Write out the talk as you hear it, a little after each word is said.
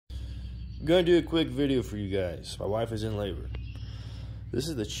I'm gonna do a quick video for you guys. My wife is in labor. This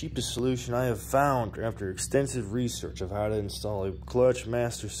is the cheapest solution I have found after extensive research of how to install a clutch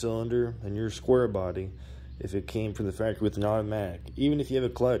master cylinder in your Squarebody if it came from the factory with an automatic. Even if you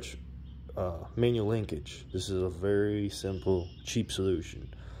have a clutch manual linkage, this is a very simple, cheap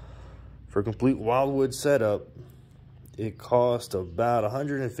solution. For a complete Wildwood setup, it cost about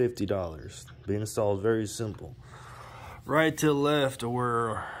 $150. The install is very simple. Right to the left of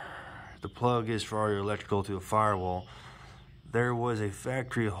where the plug is for all your electrical to a firewall, there was a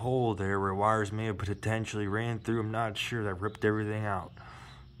factory hole there where wires may have potentially ran through. I'm not sure. That ripped everything out.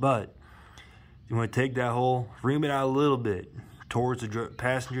 But you want to take that hole, ream it out a little bit towards the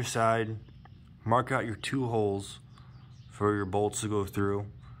passenger side, mark out your 2 holes for your bolts to go through.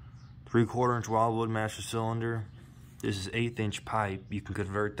 3/4 inch Wildwood master cylinder. This is 1/8 inch pipe. You can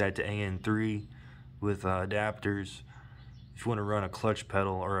convert that to AN3 with adapters if you want to run a clutch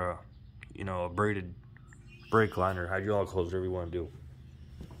pedal or a braided brake liner, hydraulic hose, whatever you want to do.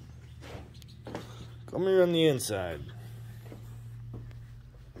 Come here on the inside.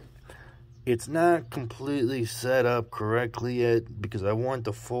 It's not completely set up correctly yet because I want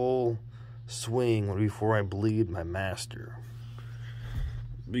the full swing before I bleed my master.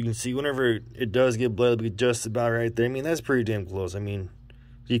 You can see whenever it does get bled, it'll be just about right there. I mean, that's pretty damn close. I mean,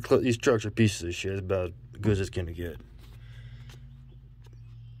 these trucks are pieces of shit. It's about as good as it's gonna get.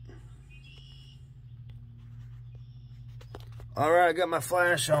 All right, I got my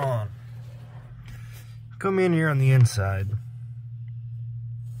flash on. Come in here on the inside.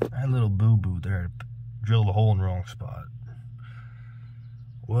 I had a little boo-boo there. Drilled a hole in the wrong spot.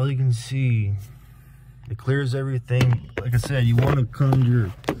 Well, you can see it clears everything. Like I said, you want to come to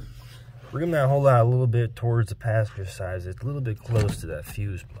your... Bring that hole out a little bit towards the passenger side. It's a little bit close to that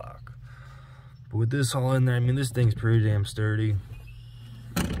fuse block. But with this hole in there, I mean, this thing's pretty damn sturdy.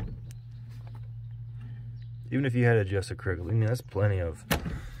 Even if you had to adjust a crickle, I mean, that's plenty of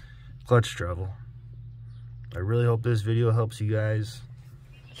clutch travel. I really hope this video helps you guys.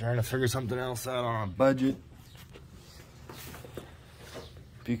 Trying to figure something else out on a budget.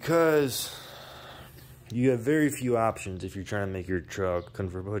 Because you have very few options if you're trying to make your truck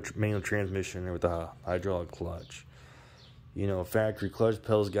convert manual transmission with a hydraulic clutch. You know, factory clutch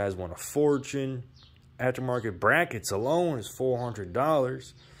pedals guys want a fortune. Aftermarket brackets alone is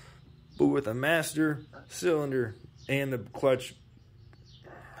 $400. But with a master cylinder and the clutch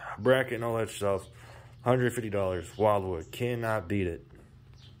bracket and all that stuff, $150. Wildwood cannot beat it.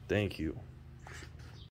 Thank you.